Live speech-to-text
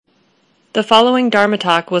The following Dharma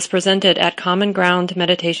talk was presented at Common Ground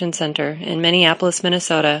Meditation Center in Minneapolis,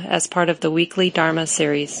 Minnesota, as part of the weekly Dharma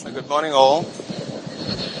series. Good morning, all.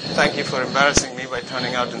 Thank you for embarrassing me by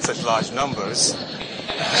turning out in such large numbers.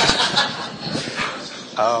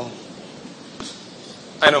 I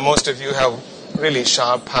know most of you have really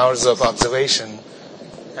sharp powers of observation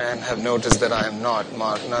and have noticed that I am not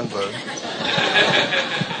Mark Nunberg.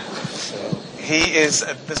 So he is,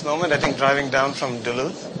 at this moment, I think, driving down from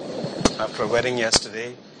Duluth after a wedding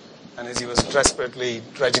yesterday, and as he was desperately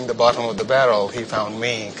dredging the bottom of the barrel, he found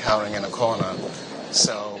me cowering in a corner.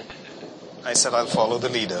 So I said, I'll follow the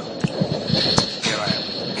leader. Here I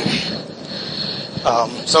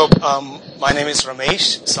am. My name is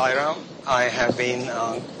Ramesh, Sairam. I have been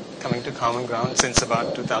coming to Common Ground since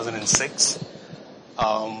about 2006.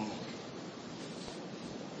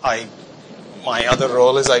 My other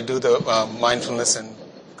role is I do the mindfulness and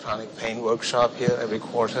chronic pain workshop here every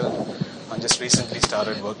quarter. I just recently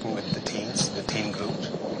started working with the teens, the teen group.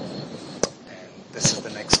 And this is the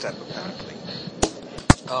next step, apparently.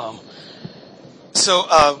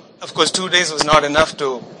 Of course, 2 days was not enough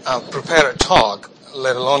to prepare a talk,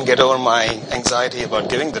 let alone get over my anxiety about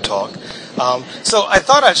giving the talk. So I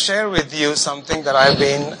thought I'd share with you something that I've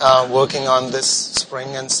been working on this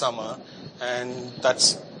spring and summer, and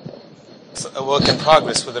that's a work in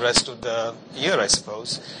progress for the rest of the year, I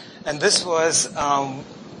suppose. And this was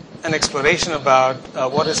an exploration about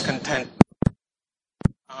what is content.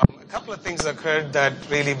 A couple of things occurred that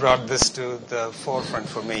really brought this to the forefront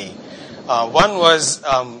for me. One was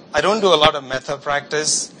I don't do a lot of metta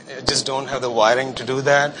practice. I just don't have the wiring to do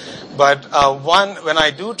that. But when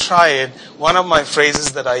I do try it, one of my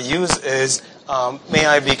phrases that I use is, may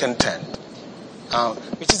I be content,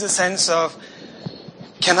 which is a sense of,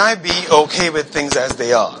 can I be okay with things as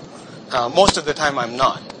they are? Most of the time I'm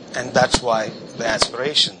not, and that's why the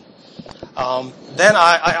aspiration. Then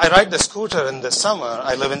I ride the scooter in the summer.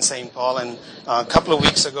 I live in St. Paul, and a couple of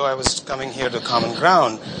weeks ago I was coming here to Common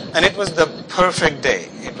Ground, and it was the perfect day.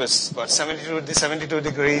 It was about 72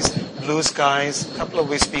 degrees, blue skies, a couple of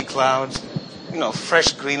wispy clouds,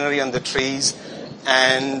 fresh greenery on the trees,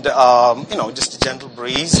 and just a gentle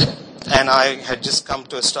breeze. And I had just come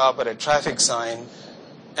to a stop at a traffic sign,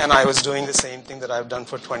 and I was doing the same thing that I've done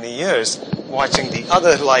for 20 years, watching the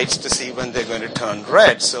other lights to see when they're going to turn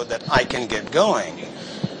red so that I can get going.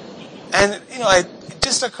 And, it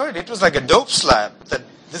just occurred, it was like a dope slap that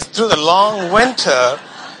through the long winter,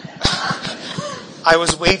 I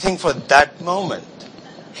was waiting for that moment.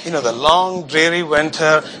 The long, dreary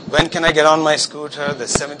winter, when can I get on my scooter, the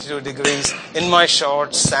 72 degrees, in my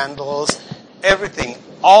shorts, sandals, everything.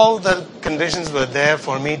 All the conditions were there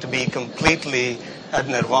for me to be completely at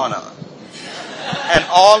nirvana. And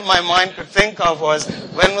all my mind could think of was,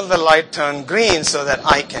 when will the light turn green so that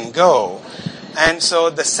I can go? And so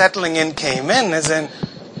the settling in came in, and as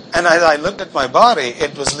I looked at my body,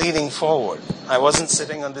 it was leaning forward. I wasn't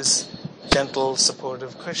sitting on this gentle,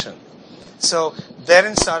 supportive cushion. So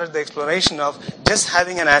therein started the exploration of just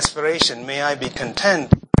having an aspiration, may I be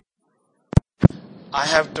content. I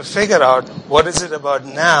have to figure out what is it about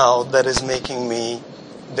now that is making me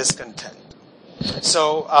discontent.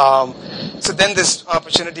 So then this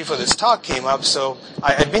opportunity for this talk came up. So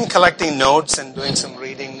I had been collecting notes and doing some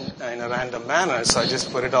reading in a random manner. So I just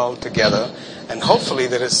put it all together, and hopefully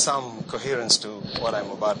there is some coherence to what I'm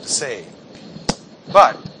about to say.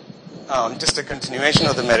 But just a continuation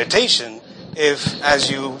of the meditation. If, as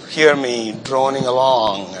you hear me droning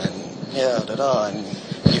along and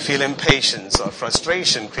you feel impatience or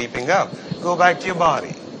frustration creeping up, go back to your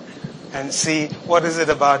body and see what is it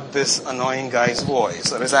about this annoying guy's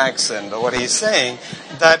voice or his accent or what he's saying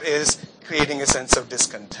that is creating a sense of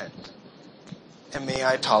discontent. And may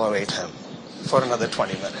I tolerate him for another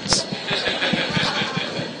 20 minutes.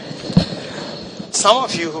 Some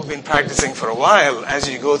of you who've been practicing for a while, as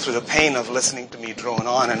you go through the pain of listening to me drone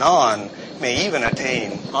on and on, may even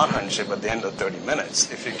attain arhatship at the end of 30 minutes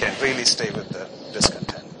if you can really stay with the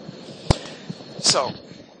discontent. So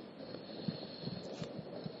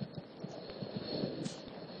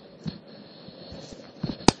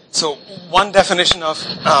one definition of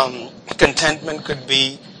contentment could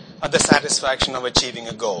be the satisfaction of achieving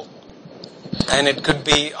a goal. And it could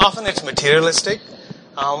be, often it's materialistic,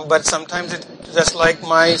 but sometimes it's just like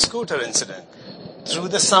my scooter incident. Through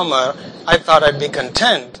the summer, I thought I'd be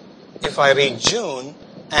content if I reached June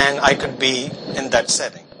and I could be in that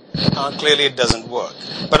setting. Clearly it doesn't work.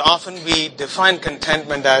 But often we define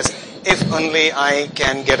contentment as if only I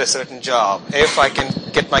can get a certain job, if I can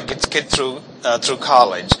get my kid through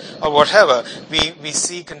college, or whatever. We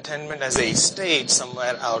see contentment as a state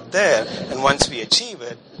somewhere out there, and once we achieve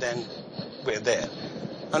it, then we're there.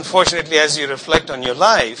 Unfortunately, as you reflect on your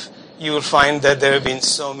life, you will find that there have been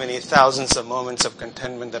so many thousands of moments of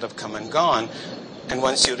contentment that have come and gone. And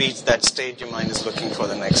once you reach that state, your mind is looking for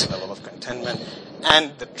the next level of contentment.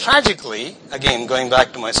 And tragically, again, going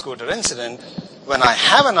back to my scooter incident, when I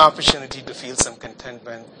have an opportunity to feel some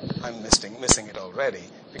contentment, I'm missing it already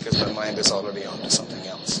because my mind is already onto something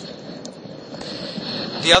else.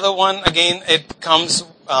 The other one, again, it comes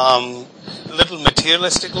a little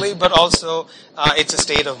materialistically, but also it's a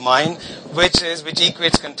state of mind, which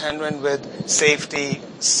equates contentment with safety,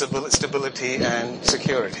 stability, and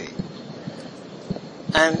security.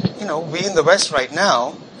 And, we in the West right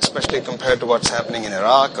now, especially compared to what's happening in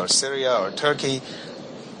Iraq or Syria or Turkey,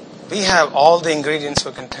 we have all the ingredients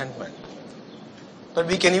for contentment. But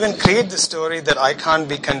we can even create the story that I can't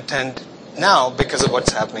be content now because of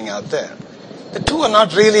what's happening out there. The two are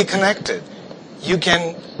not really connected. You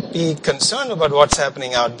can be concerned about what's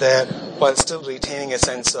happening out there while still retaining a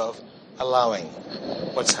sense of allowing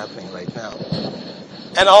what's happening right now.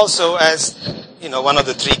 And also, as one of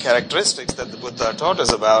the three characteristics that the Buddha taught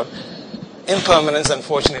us about, impermanence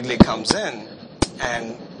unfortunately comes in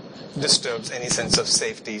and disturbs any sense of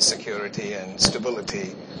safety, security, and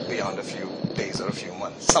stability beyond a few days or a few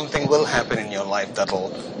months. Something will happen in your life that will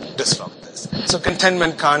disrupt this. So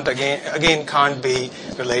contentment can't be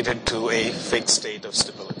related to a fixed state of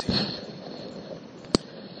stability.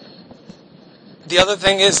 The other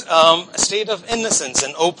thing is a state of innocence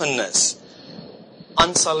and openness,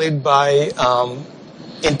 unsullied by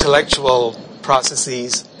intellectual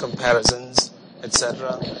processes, comparisons,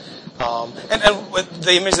 etc. And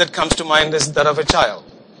the image that comes to mind is that of a child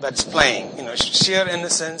that's playing, sheer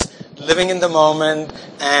innocence, living in the moment,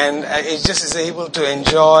 and it just is able to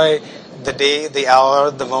enjoy the day, the hour,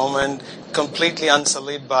 the moment, completely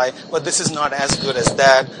unsullied by, well, this is not as good as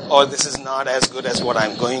that, or this is not as good as what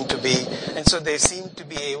I'm going to be. And so they seem to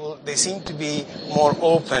be more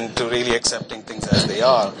open to really accepting things as they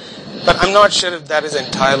are. But I'm not sure if that is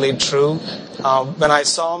entirely true. When I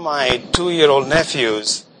saw my 2-year-old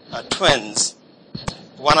nephews, twins,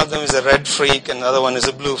 one of them is a red freak and the other one is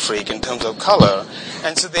a blue freak in terms of color.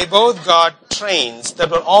 And so they both got trains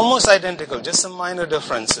that were almost identical, just some minor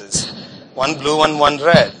differences. One blue and one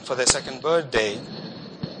red for their second birthday.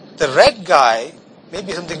 The red guy,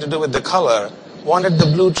 maybe something to do with the color, wanted the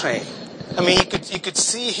blue train. I mean, you could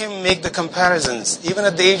see him make the comparisons, even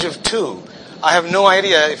at the age of 2. I have no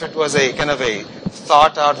idea if it was a kind of a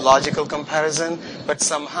thought-out logical comparison, but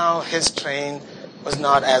somehow his train was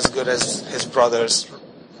not as good as his brother's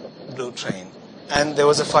blue train. And there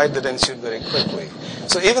was a fight that ensued very quickly.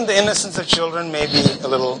 So even the innocence of children may be a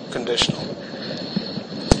little conditional.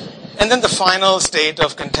 And then the final state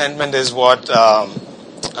of contentment is what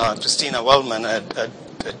Christina Wellman, a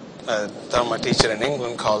Dharma teacher in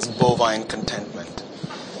England, calls bovine contentment.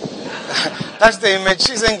 That's the image.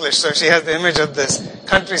 She's English, so she has the image of this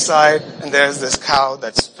countryside, and there's this cow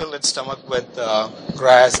that's filled its stomach with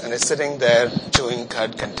grass, and is sitting there chewing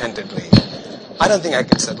cud contentedly. I don't think I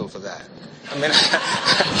can settle for that. I mean,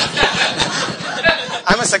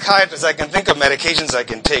 I'm a psychiatrist. I can think of medications I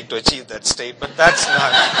can take to achieve that state, but that's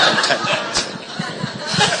not contentment.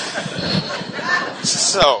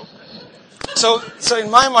 So in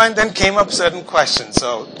my mind then came up certain questions.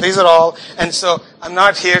 So these are all, and so I'm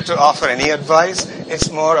not here to offer any advice. It's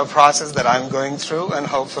more a process that I'm going through, and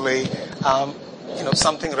hopefully,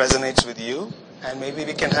 something resonates with you, and maybe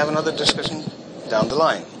we can have another discussion down the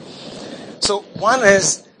line. So one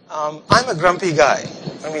is, I'm a grumpy guy.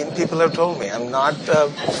 I mean, people have told me I'm not a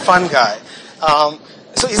fun guy.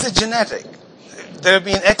 So is it genetic? There have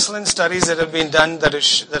been excellent studies that have been done that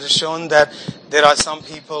has shown that there are some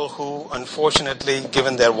people who, unfortunately,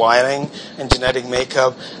 given their wiring and genetic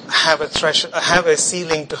makeup, have a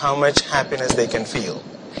ceiling to how much happiness they can feel.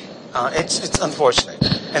 It's unfortunate.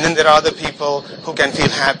 And then there are other people who can feel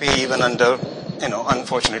happy even under,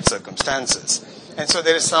 unfortunate circumstances. And so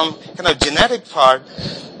there is some kind of genetic part.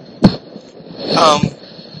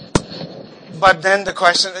 But then the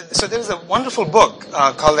question, so there's a wonderful book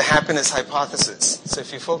called The Happiness Hypothesis. So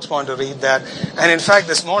if you folks want to read that. And in fact,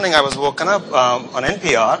 this morning I was woken up on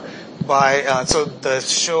NPR by,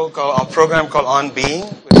 a program called On Being,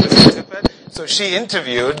 which was Tippett. So she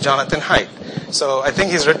interviewed Jonathan Haidt. So I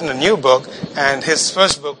think he's written a new book, and his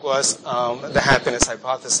first book was The Happiness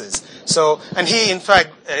Hypothesis. So, and he, in fact,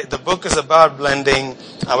 the book is about blending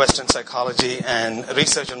Western psychology and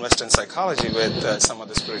research on Western psychology with some of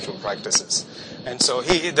the spiritual practices. And so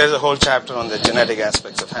there's a whole chapter on the genetic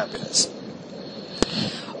aspects of happiness.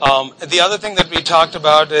 The other thing that we talked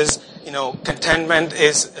about is, contentment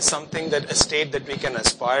is something a state that we can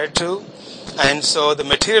aspire to. And so the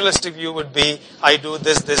materialistic view would be, I do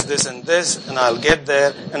this, and this, and I'll get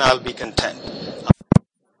there, and I'll be content.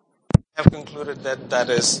 I have concluded that that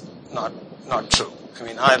is not true. I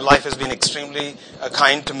mean, life has been extremely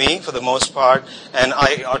kind to me for the most part, and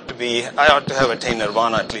I ought to have attained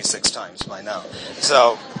nirvana at least 6 times by now.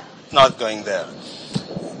 So, not going there.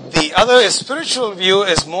 The other spiritual view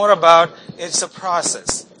is more about, it's a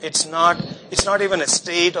process. It's not even a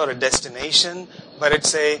state or a destination, but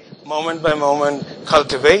it's a moment by moment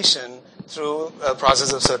cultivation through a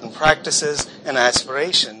process of certain practices and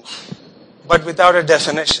aspiration, but without a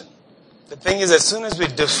definition. The thing is, as soon as we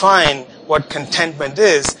define what contentment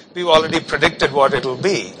is, we've already predicted what it'll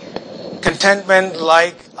be. Contentment,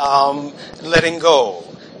 like letting go,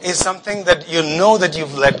 is something that you know that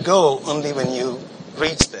you've let go only when you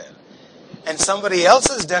reach there. And somebody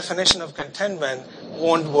else's definition of contentment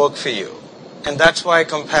won't work for you. And that's why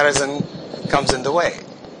comparison comes in the way.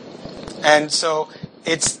 And so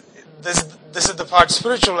it's this is the part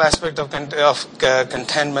spiritual aspect of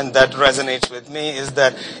contentment that resonates with me, is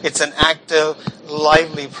that it's an active,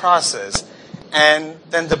 lively process. And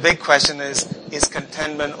then the big question is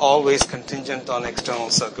contentment always contingent on external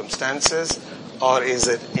circumstances, or is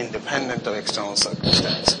it independent of external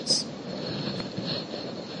circumstances?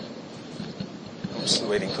 I'm still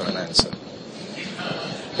waiting for an answer.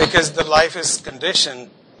 Because the life is conditioned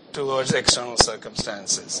towards external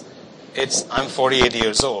circumstances. I'm 48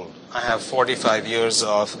 years old. I have 45 years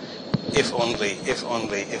of if only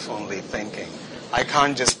thinking. I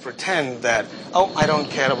can't just pretend that, I don't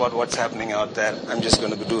care about what's happening out there. I'm just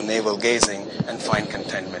going to do navel gazing and find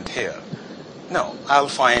contentment here. No, I'll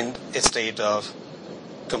find a state of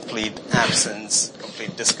complete absence,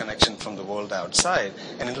 complete disconnection from the world outside,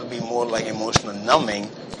 and it'll be more like emotional numbing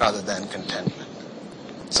rather than contentment.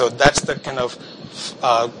 So that's the kind of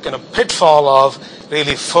pitfall of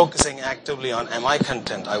really focusing actively on, am I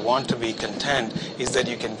content? I want to be content, is that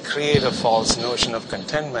you can create a false notion of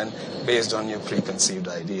contentment based on your preconceived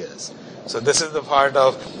ideas. So this is the part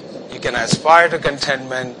of, you can aspire to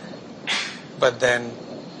contentment, but then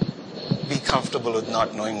be comfortable with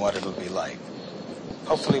not knowing what it'll be like.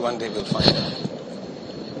 Hopefully one day we'll find out.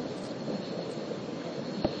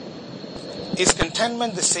 Is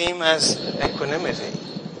contentment the same as equanimity?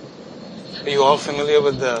 Are you all familiar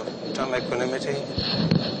with the term equanimity?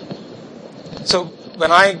 So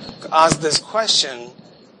when I ask this question,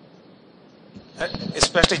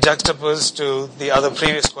 especially juxtaposed to the other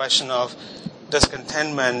previous question of, is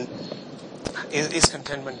contentment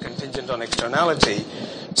contingent on externality?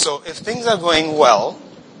 So if things are going well,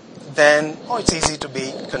 then it's easy to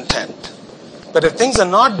be content. But if things are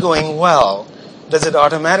not going well, does it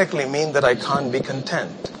automatically mean that I can't be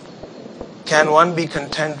content? Can one be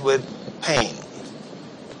content with pain?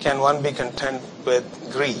 Can one be content with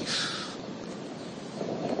grief?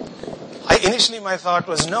 Initially my thought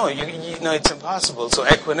was, no, it's impossible. So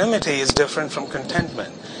equanimity is different from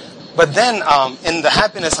contentment. But then in the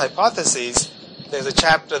happiness hypothesis, there's a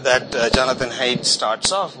chapter that Jonathan Haidt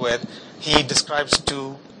starts off with. He describes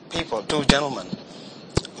two gentlemen.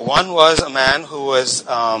 One was a man who was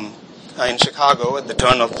in Chicago at the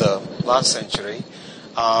turn of the last century.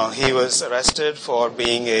 He was arrested for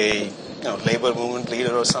being a labor movement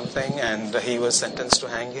leader or something, and he was sentenced to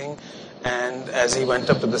hanging. And as he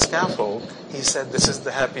went up to the scaffold, he said, "This is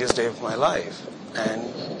the happiest day of my life."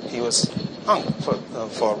 And he was hung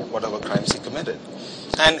for whatever crimes he committed.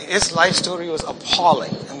 And his life story was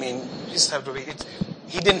appalling. I mean, you just have to read it.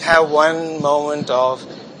 He didn't have one moment of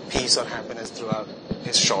peace or happiness throughout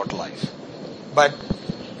his short life. But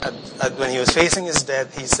when he was facing his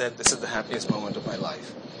death, he said, "This is the happiest moment of my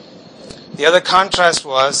life." The other contrast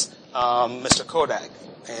was Mr. Kodak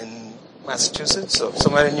in Massachusetts, so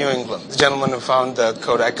somewhere in New England, the gentleman who found the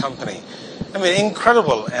Kodak company. I mean,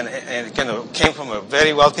 incredible, and it came from a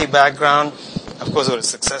very wealthy background. Of course, he was a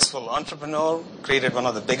successful entrepreneur, created one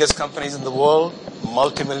of the biggest companies in the world,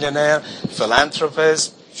 multimillionaire,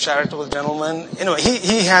 philanthropist, charitable gentleman.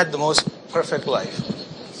 He had the most perfect life.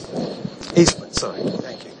 Eastman, sorry,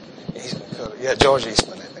 thank you. Eastman, yeah, George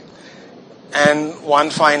Eastman, I think. And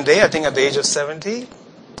one fine day, I think at the age of 70,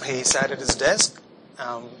 he sat at his desk,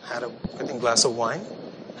 had a glass of wine,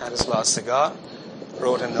 had his last cigar,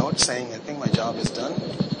 wrote a note saying, "I think my job is done,"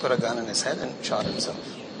 put a gun in his head and shot himself.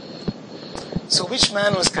 So which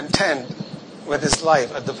man was content with his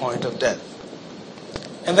life at the point of death?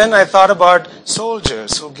 And then I thought about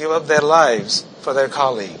soldiers who give up their lives for their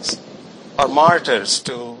colleagues, or martyrs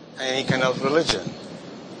to any kind of religion.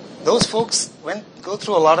 Those folks go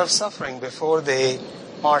through a lot of suffering before they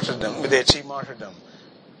achieve martyrdom.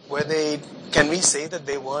 Can we say that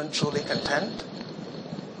they weren't truly content?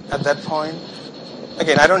 at that point?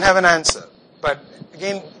 Again, I don't have an answer, but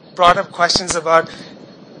again, brought up questions about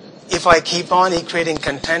if I keep on equating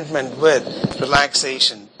contentment with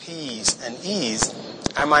relaxation, peace, and ease,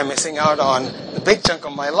 am I missing out on the big chunk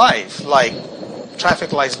of my life, like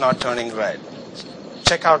traffic lights not turning red,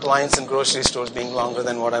 checkout lines in grocery stores being longer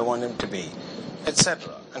than what I want them to be,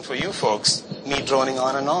 etc. And for you folks, me droning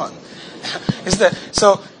on and on.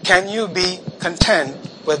 So can you be content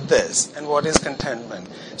with this? And what is contentment?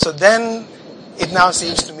 So then it now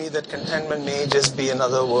seems to me that contentment may just be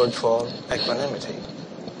another word for equanimity.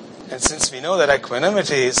 And since we know that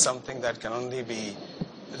equanimity is something that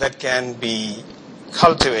can be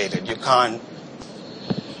cultivated, you can't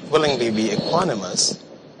willingly be equanimous,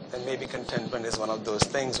 then maybe contentment is one of those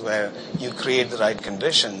things where you create the right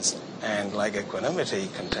conditions, and like equanimity,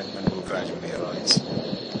 contentment will gradually arise.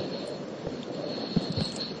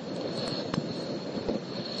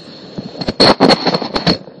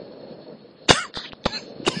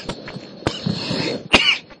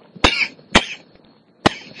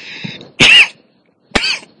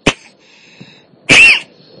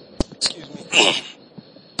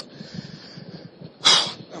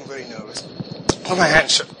 My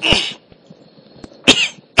hand shook.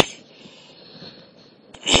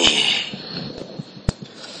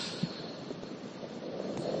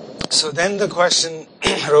 So then the question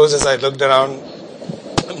arose as I looked around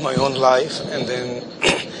my own life and then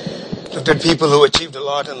looked at people who achieved a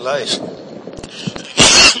lot in life.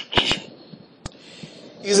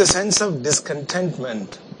 Is a sense of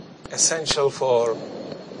discontentment essential for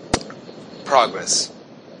progress?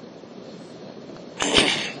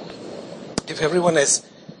 If everyone is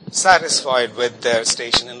satisfied with their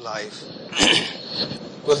station in life,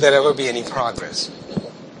 will there ever be any progress?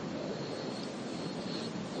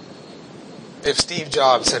 If Steve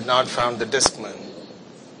Jobs had not found the Discman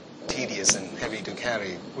tedious and heavy to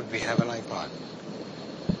carry, would we have an iPod?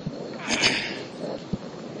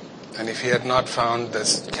 And if he had not found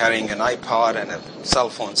this carrying an iPod and a cell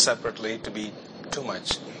phone separately to be too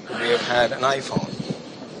much, would we have had an iPhone?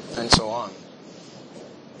 And so on.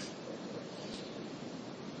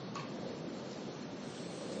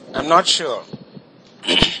 I'm not sure.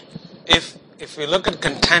 If we look at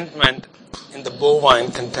contentment in the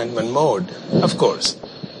bovine contentment mode, of course,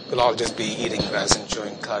 we'll all just be eating grass and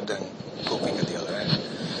chewing cud and pooping at the other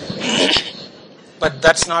end. But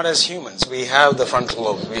that's not as humans. We have the frontal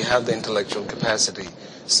lobe. We have the intellectual capacity.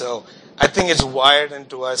 So I think it's wired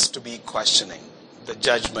into us to be questioning. The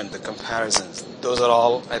judgment, the comparisons, those are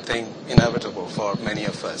all, I think, inevitable for many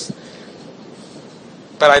of us.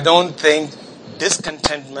 But I don't think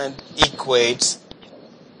discontentment equates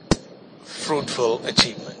fruitful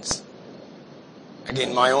achievements.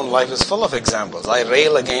 Again, my own life is full of examples. I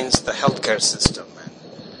rail against the healthcare system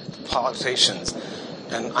and politicians,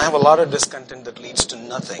 and I have a lot of discontent that leads to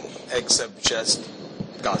nothing except just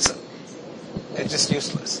gossip. It's just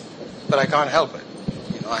useless. But I can't help it.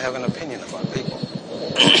 I have an opinion about people.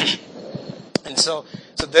 And so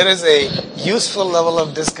there is a useful level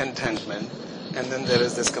of discontentment, and then there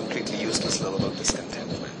is this completely useless level of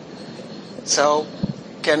discontentment. So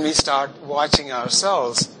can we start watching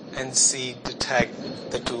ourselves and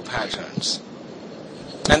detect the two patterns?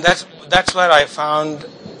 And that's where I found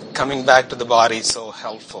coming back to the body so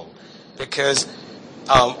helpful. Because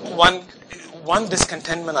one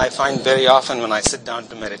discontentment I find very often when I sit down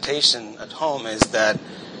to meditation at home is that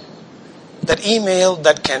email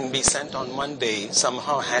that can be sent on Monday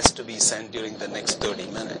somehow has to be sent during the next 30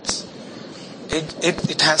 minutes.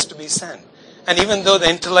 It has to be sent. And even though the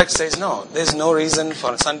intellect says, no, there's no reason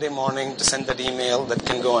for Sunday morning to send that email that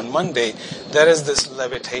can go on Monday, there is this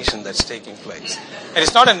levitation that's taking place. And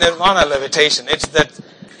it's not a nirvana levitation. It's that,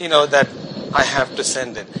 that I have to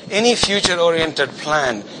send it. Any future-oriented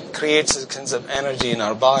plan creates a sense of energy in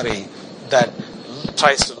our body that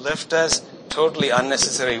tries to lift us, totally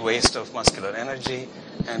unnecessary waste of muscular energy,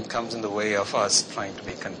 and comes in the way of us trying to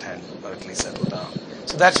be content or at least settle down.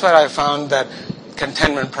 So that's where I found that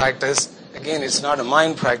contentment practice, again, it's not a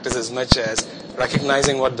mind practice as much as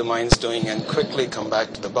recognizing what the mind's doing and quickly come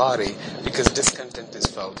back to the body, because discontent is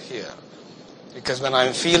felt here. Because when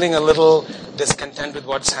I'm feeling a little discontent with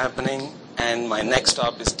what's happening and my next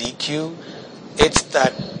stop is DQ,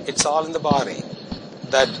 it's all in the body.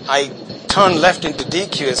 That I turn left into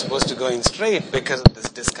DQ as opposed to going straight because of this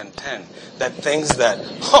discontent. That thinks that,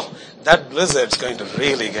 that blizzard's going to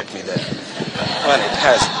really get me there. Well, it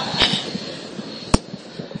hasn't.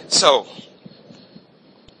 So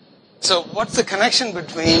what's the connection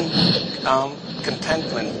between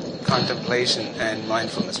contentment, contemplation, and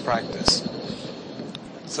mindfulness practice?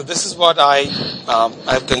 So this is what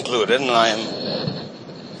I've concluded, and I am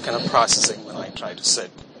kind of processing when I try to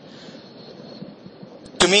sit.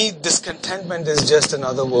 To me, discontentment is just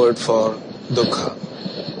another word for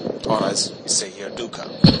dukkha, or as we say here, dukkha.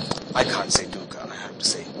 I can't say dukkha, I have to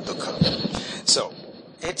say dukkha. So,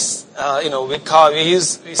 it's,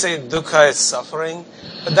 we say dukkha is suffering,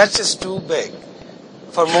 but that's just too big.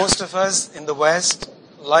 For most of us in the West,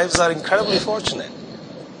 lives are incredibly fortunate.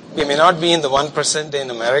 We may not be in the 1% in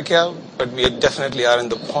America, but we definitely are in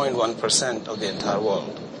the 0.1% of the entire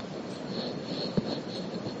world.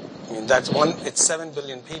 I mean, it's 7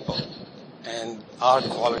 billion people. And our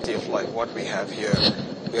quality of life, what we have here,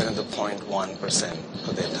 we are in the 0.1%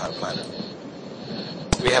 of the entire planet.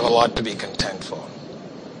 We have a lot to be content for.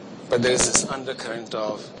 But there is this undercurrent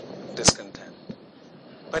of discontent.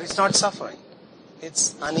 But it's not suffering.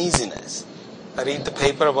 It's uneasiness. I read the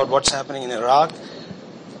paper about what's happening in Iraq.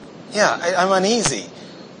 Yeah, I'm uneasy.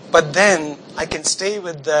 But then I can stay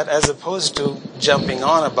with that as opposed to jumping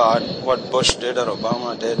on about what Bush did or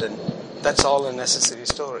Obama did, and that's all unnecessary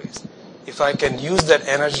stories. If I can use that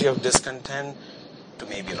energy of discontent to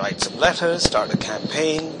maybe write some letters, start a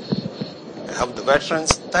campaign, help the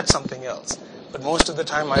veterans, that's something else. But most of the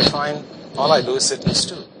time I find all I do is sit and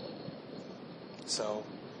stew. So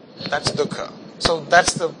that's dukkha. So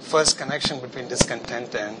that's the first connection between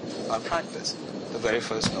discontent and our practice, the very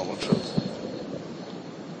first noble truth.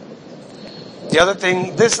 The other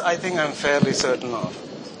thing, this I think I'm fairly certain of,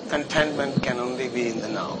 contentment can only be in the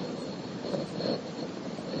now.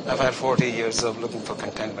 I've had 40 years of looking for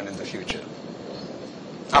contentment in the future.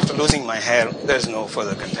 After losing my hair, there's no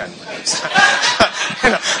further contentment.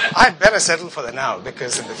 I'd better settle for the now,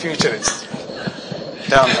 because in the future it's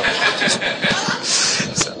down the road.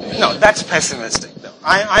 So, no, that's pessimistic. No,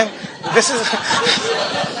 this is...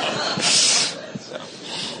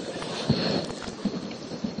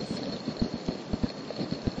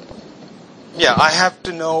 Yeah, I have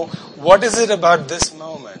to know what is it about this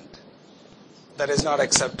moment that is not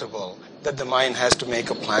acceptable, that the mind has to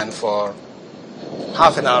make a plan for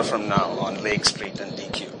half an hour from now on Lake Street and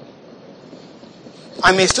DQ.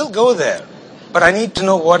 I may still go there, but I need to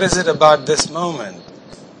know what is it about this moment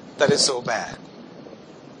that is so bad.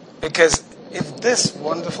 Because if this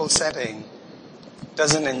wonderful setting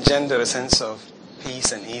doesn't engender a sense of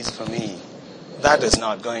peace and ease for me, that is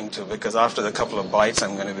not going to, because after the couple of bites,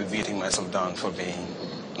 I'm going to be beating myself down for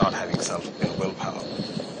not having willpower.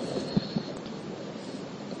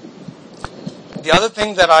 The other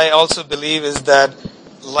thing that I also believe is that,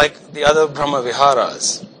 like the other Brahma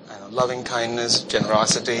Viharas, loving kindness,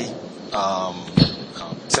 generosity,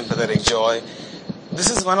 sympathetic joy, this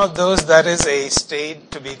is one of those that is a state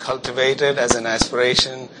to be cultivated as an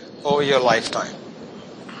aspiration over your lifetime.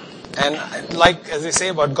 And like, as they say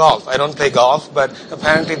about golf, I don't play golf, but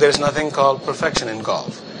apparently there's nothing called perfection in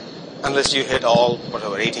golf. Unless you hit all,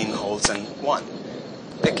 18 holes and one.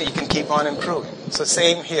 You can keep on improving. So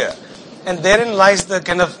same here. And therein lies the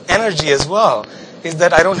kind of energy as well, is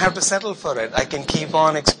that I don't have to settle for it. I can keep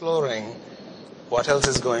on exploring what else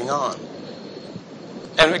is going on.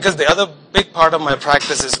 And because the other big part of my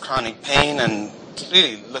practice is chronic pain and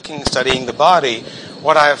really studying the body,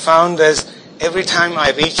 what I have found is every time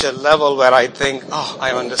I reach a level where I think,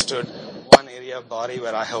 I understood one area of body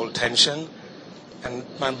where I hold tension, and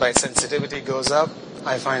when my sensitivity goes up,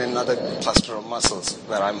 I find another cluster of muscles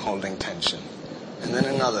where I'm holding tension. And then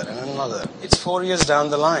another, and another. It's 4 years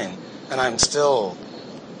down the line, and I'm still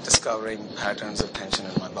discovering patterns of tension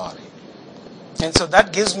in my body. And so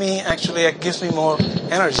that gives me more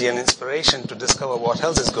energy and inspiration to discover what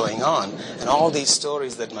else is going on, and all these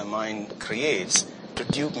stories that my mind creates to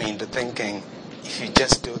dupe me into thinking, if you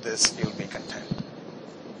just do this, you'll be content.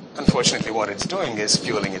 Unfortunately, what it's doing is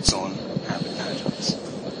fueling its own habit patterns.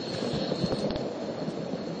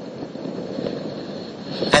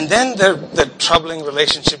 And then the troubling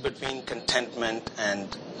relationship between contentment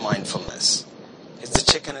and mindfulness. It's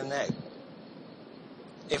the chicken and egg.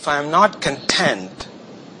 If I'm not content,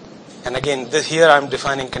 and again, here I'm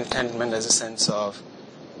defining contentment as a sense of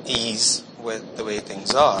ease with the way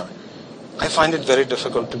things are, I find it very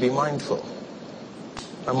difficult to be mindful.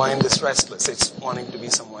 My mind is restless. It's wanting to be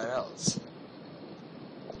somewhere else.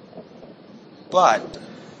 But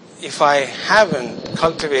if I haven't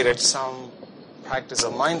cultivated some practice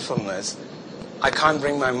of mindfulness, I can't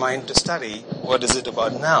bring my mind to study what is it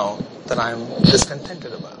about now that I'm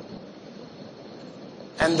discontented about.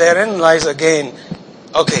 And therein lies again,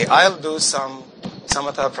 I'll do some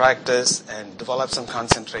samatha practice and develop some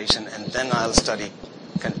concentration, and then I'll study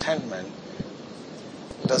contentment.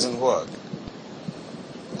 Doesn't work.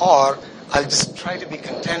 Or I'll just try to be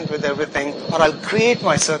content with everything, or I'll create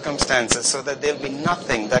my circumstances so that there'll be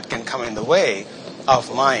nothing that can come in the way,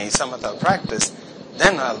 of my samatha practice,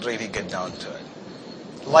 then I'll really get down to it.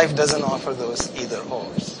 Life doesn't offer those either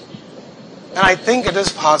ors. And I think it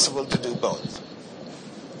is possible to do both.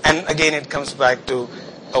 And again, it comes back to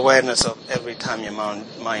awareness of every time your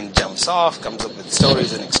mind jumps off, comes up with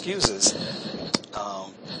stories and excuses.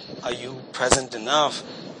 Are you present enough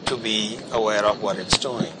to be aware of what it's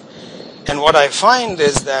doing? And what I find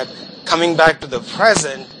is that coming back to the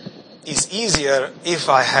present is easier if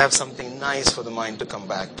I have something nice for the mind to come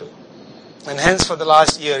back to. And hence for the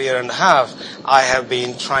last year and a half, I have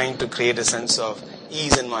been trying to create a sense of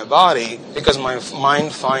ease in my body because my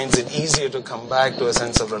mind finds it easier to come back to a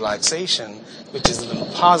sense of relaxation, which is a little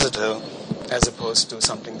positive, as opposed to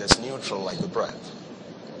something that's neutral like the breath.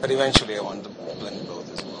 But eventually I want to blend both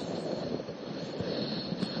as well.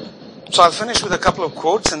 So I'll finish with a couple of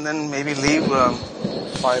quotes and then maybe leave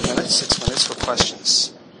 5 minutes, 6 minutes for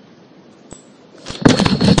questions.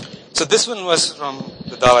 So this one was from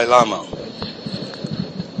the Dalai Lama.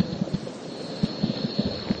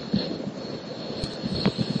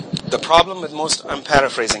 The problem with I'm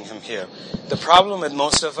paraphrasing him here. The problem with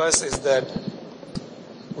most of us is that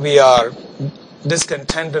we are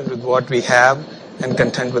discontented with what we have and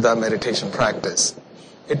content with our meditation practice.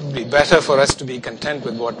 It would be better for us to be content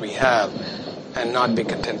with what we have and not be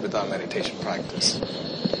content with our meditation practice.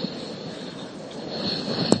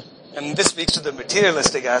 And this speaks to the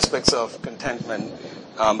materialistic aspects of contentment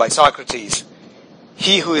by Socrates.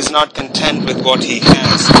 He who is not content with what he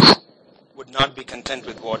has would not be content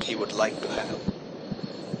with what he would like to have.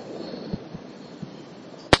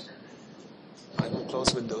 I will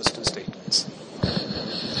close with those two statements.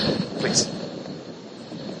 Please.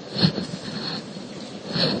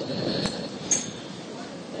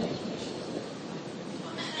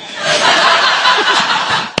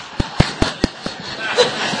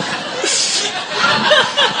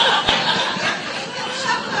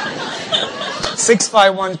 Six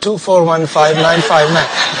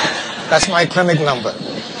 651-241-5959. That's my clinic number.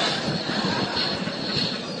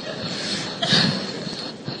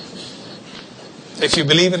 If you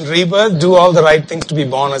believe in rebirth, do all the right things to be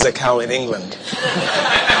born as a cow in England.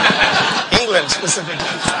 England specifically.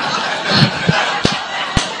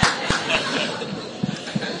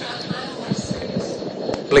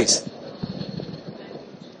 Please.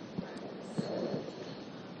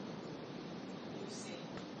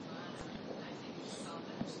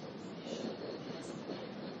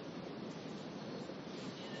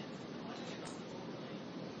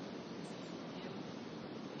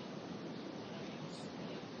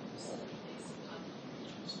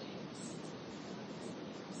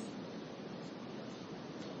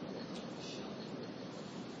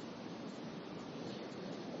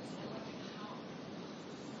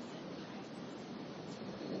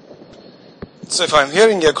 So if I'm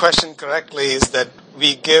hearing your question correctly, is that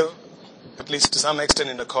we give, at least to some extent,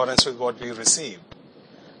 in accordance with what we receive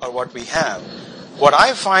or what we have. What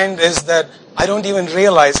I find is that I don't even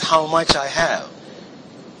realize how much I have.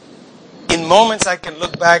 In moments I can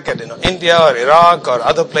look back at India or Iraq or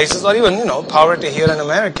other places or even poverty here in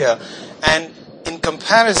America, and in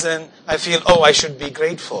comparison I feel, I should be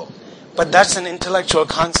grateful. But that's an intellectual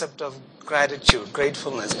concept of gratitude,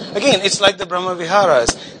 gratefulness. Again, it's like the Brahma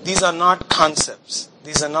Viharas. These are not concepts.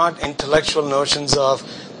 These are not intellectual notions of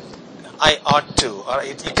I ought to. Or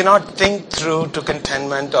you cannot think through to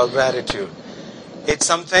contentment or gratitude. It's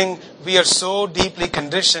something we are so deeply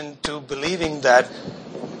conditioned to believing that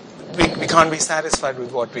we can't be satisfied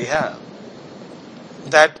with what we have.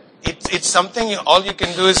 That it's something all you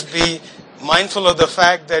can do is be mindful of the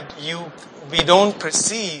fact that we don't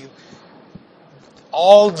perceive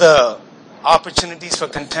all the opportunities for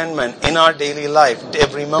contentment in our daily life,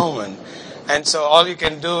 every moment. And so all you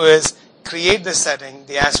can do is create the setting,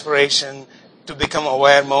 the aspiration to become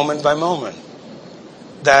aware moment by moment.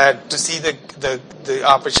 That to see the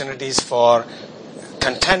opportunities for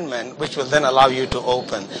contentment, which will then allow you to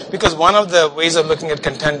open. Because one of the ways of looking at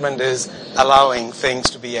contentment is allowing things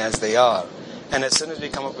to be as they are. And as soon as we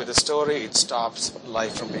come up with a story, it stops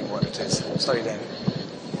life from being what it is. Sorry, Danny.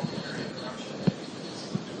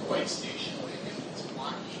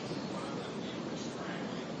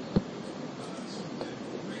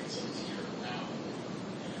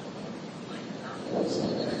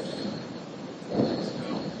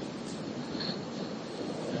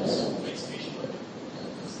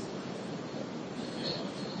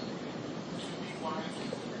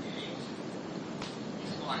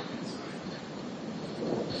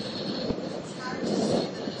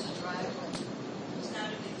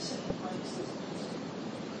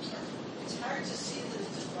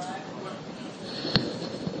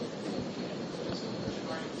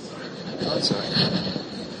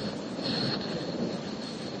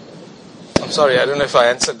 sorry, I don't know if I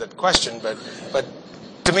answered that question, but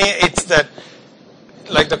to me, it's that,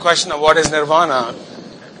 like the question of what is nirvana,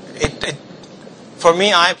 for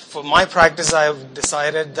my practice, I've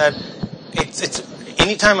decided that it's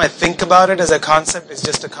anytime I think about it as a concept, it's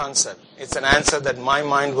just a concept. It's an answer that my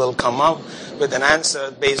mind will come up with, an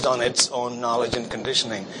answer based on its own knowledge and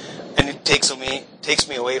conditioning. And it takes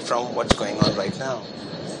me away from what's going on right now.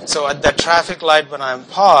 So at that traffic light, when I'm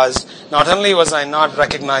paused, not only was I not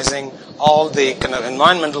recognizing all the kind of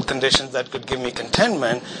environmental conditions that could give me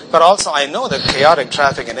contentment, but also I know the chaotic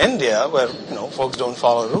traffic in India where folks don't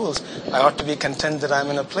follow rules. I ought to be content that I'm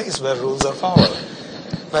in a place where rules are followed.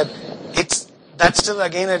 But that's still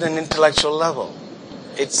again at an intellectual level.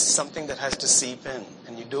 It's something that has to seep in,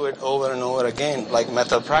 and you do it over and over again, like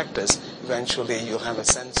method practice. Eventually, you'll have a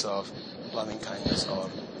sense of loving kindness or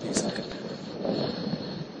peace and contentment.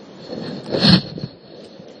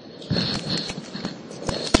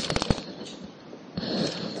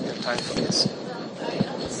 You have time for this? I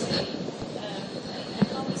would say I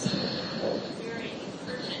thought this was a very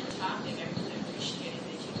pertinent topic. I really appreciated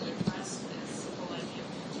that you would address this whole idea of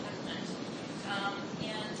contentment.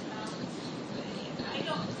 I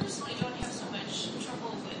personally don't have so much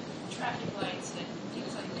trouble with traffic lights and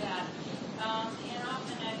things like that. And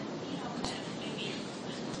often maybe,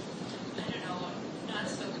 I don't know, not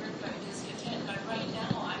so gripped by discontent, but right now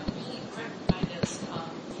I'm really gripped by this,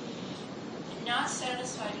 not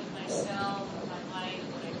satisfied with myself, my life,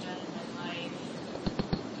 what I've done in my life,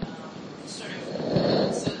 so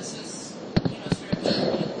this is, sort of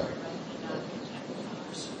turning inward rather than not content with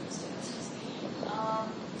our circumstances. And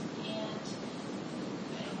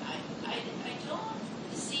I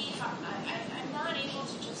don't see how, I'm not able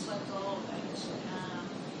to just let go of it.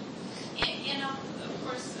 And of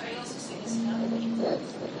course, I also say this in other people,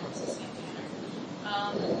 it's the same pattern.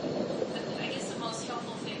 But I guess the most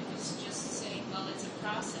helpful thing was just saying, well, it's a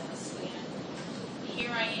process, and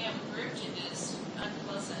here I am gripped in this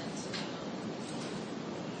unpleasant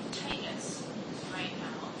tightness right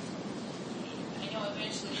now. I know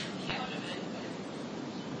eventually I'll be out of it, but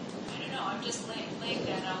I don't know, I'm just laying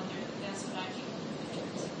that out there, that's what I feel.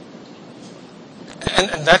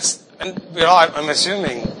 And we're all, I'm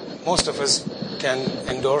assuming most of us can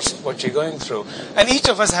endorse what you're going through. And each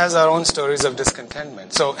of us has our own stories of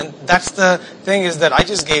discontentment. So, and that's the thing, is that I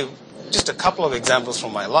just gave just a couple of examples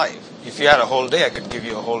from my life. If you had a whole day, I could give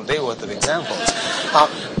you a whole day worth of examples.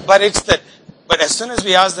 But as soon as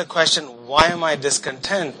we ask the question, why am I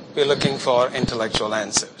discontent, we're looking for intellectual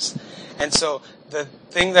answers. And so the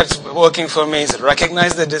thing that's working for me is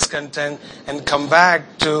recognize the discontent and come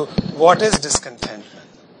back to what is discontentment.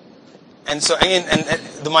 And so again, and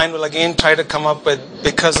the mind will again try to come up with,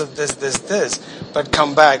 because of this, but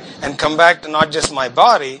come back to not just my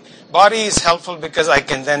body. Body is helpful because I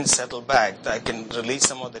can then settle back. I can release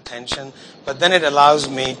some of the tension, but then it allows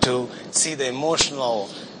me to see the emotional,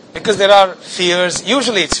 because there are fears,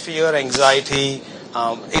 usually it's fear, anxiety,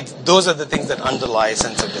 those are the things that underlie a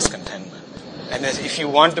sense of discontentment. And if you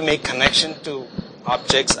want to make connection to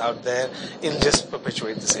objects out there, it'll just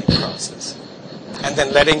perpetuate the same process. And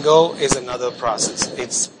then letting go is another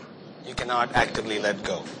process. You cannot actively let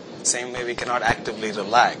go. Same way we cannot actively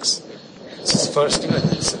relax. So first do it,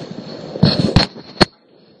 then sit.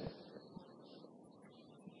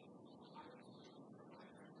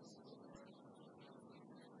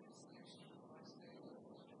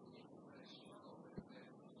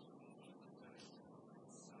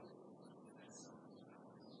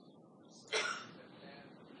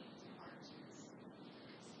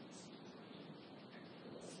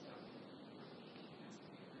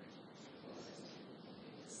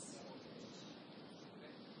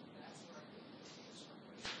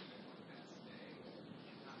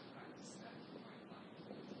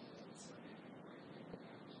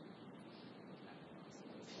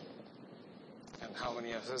 How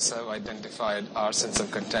many of us have identified our sense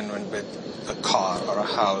of contentment with a car or a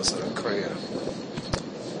house or a career?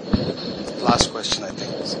 Last question, I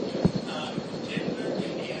think. Contentment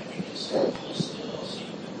and happiness still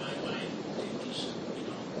seem in my mind they just,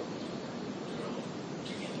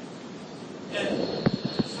 together. And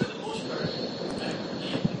for the most part, I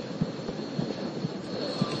believe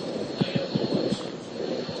I have always had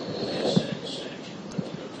satisfaction. To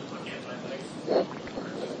look at my life over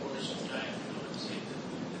the course of time, and say that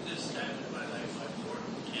at this time in my life I'm more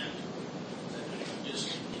content than I am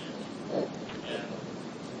discontent. And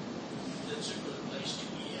that's a good place to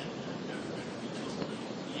be in. I'm never going to be totally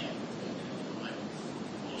happy. I'm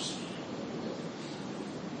mostly happy.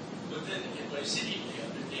 But then by sitting the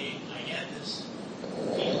other day, I had this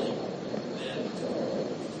feeling that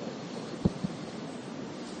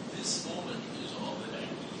this moment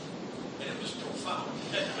profound.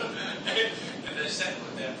 And I sat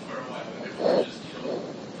with that for a while, and it was just, a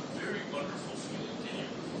very wonderful feeling to hear.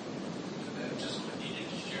 And I just needed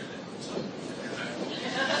to share that with somebody.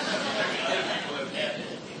 Other people have had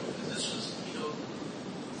it. This was,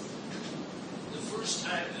 the first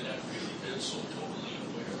time that I've really been so totally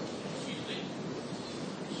aware of feeling.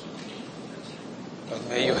 So, that's it. Well,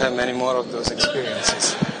 may you have many more of those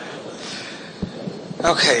experiences.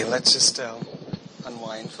 Okay, let's just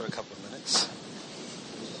unwind for a couple of minutes.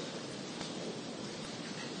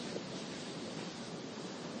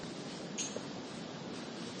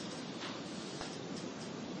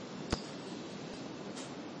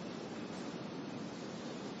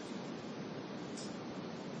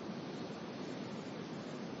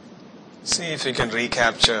 See if you can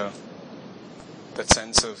recapture that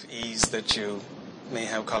sense of ease that you may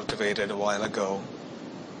have cultivated a while ago.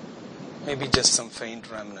 Maybe just some faint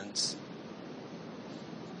remnants,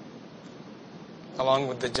 along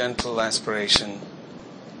with the gentle aspiration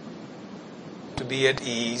to be at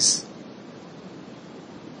ease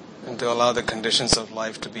and to allow the conditions of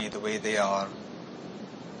life to be the way they are,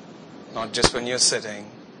 not just when you're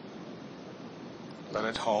sitting, but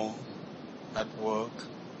at home, at work,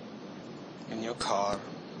 in your car,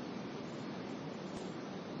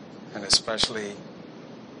 and especially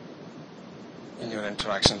in your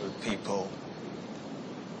interactions with people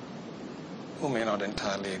who may not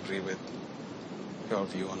entirely agree with your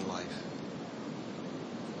view on life.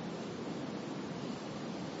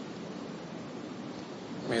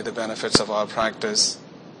 May the benefits of our practice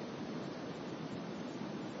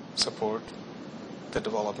support the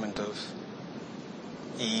development of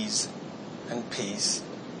ease and peace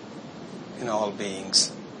in all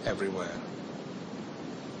beings everywhere.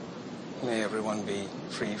 May everyone be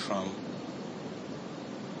free from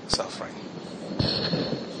suffering.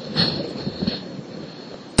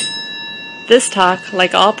 This talk,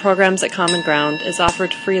 like all programs at Common Ground, is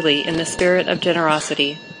offered freely in the spirit of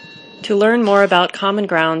generosity. To learn more about Common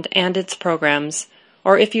Ground and its programs,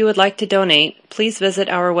 or if you would like to donate, please visit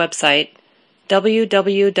our website,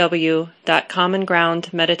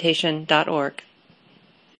 www.commongroundmeditation.org.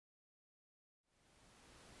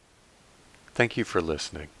 Thank you for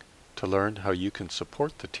listening. To learn how you can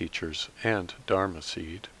support the teachers and Dharma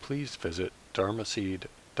Seed, please visit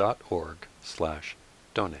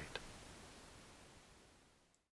dharmaseed.org/donate.